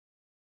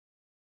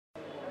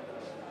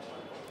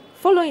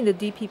Following the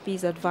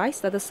DPP's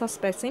advice that the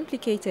suspects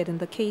implicated in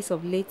the case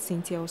of late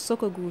Cynthia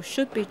Osokogu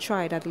should be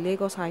tried at the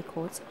Lagos High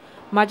Court,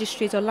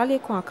 Magistrate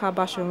Olalekun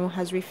Akabasharun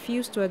has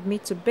refused to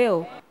admit to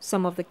bail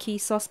some of the key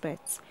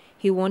suspects.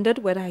 He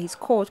wondered whether his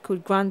court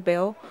could grant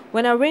bail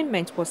when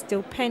arraignment was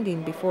still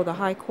pending before the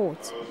High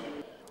Court.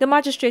 The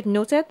magistrate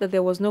noted that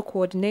there was no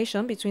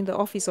coordination between the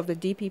office of the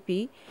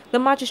DPP, the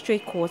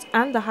Magistrate Court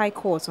and the High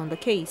Court on the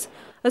case,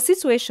 a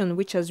situation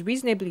which has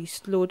reasonably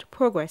slowed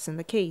progress in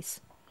the case.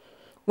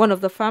 One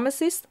of the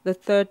pharmacists, the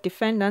third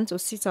defendant,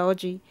 Osita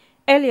Oji,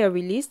 earlier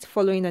released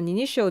following an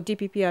initial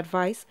DPP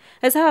advice,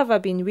 has however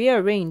been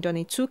rearranged on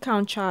a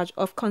 2-count charge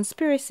of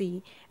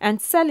conspiracy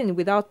and selling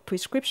without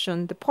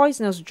prescription the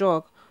poisonous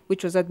drug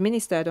which was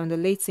administered on the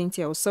late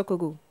Cynthia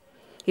Osokogu.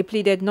 He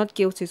pleaded not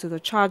guilty to the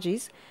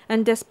charges,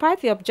 and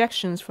despite the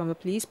objections from the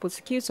police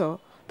prosecutor,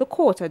 the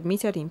court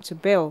admitted him to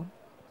bail.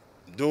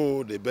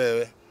 Though the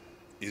bail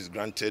is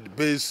granted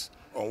based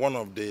on one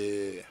of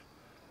the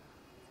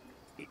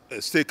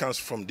statements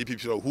from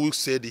DPP who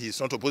said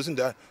he's not opposing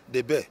the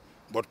bail,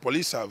 but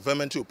police are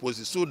vehemently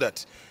opposed so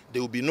that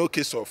there will be no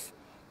case of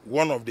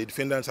one of the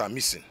defendants are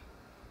missing.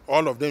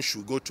 All of them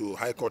should go to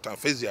High Court and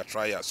face their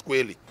trial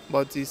squarely.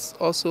 But it's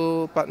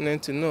also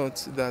pertinent to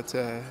note that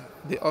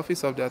the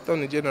Office of the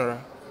Attorney General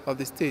of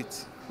the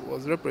state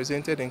was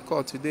represented in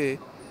court today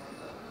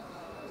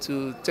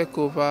to take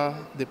over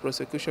the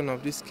prosecution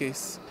of this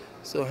case.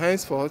 So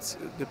henceforth,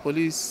 the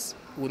police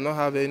will not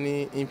have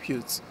any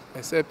input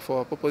except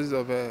for purposes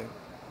of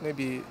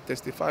maybe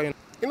testifying.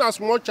 In as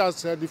much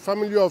as the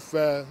family of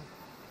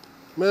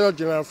Major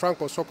General Frank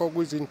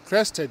Osokogu is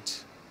interested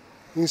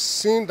in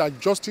seeing that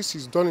justice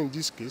is done in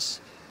this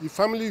case, the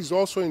family is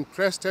also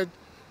interested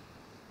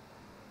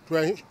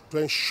to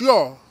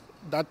ensure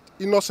that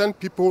innocent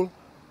people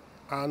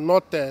are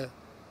not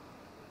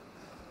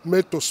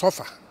made to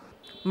suffer.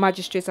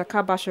 Magistrate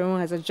Akabasharun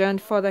has adjourned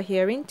further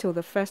hearing till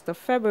the 1st of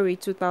February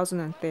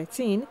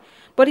 2013,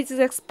 but it is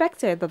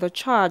expected that the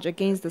charge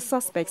against the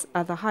suspects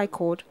at the High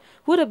Court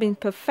would have been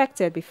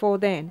perfected before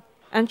then,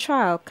 and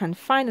trial can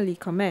finally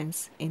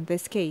commence in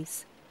this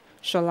case.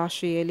 Shola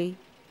Shuyeli,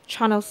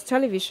 Channels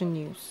Television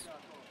News.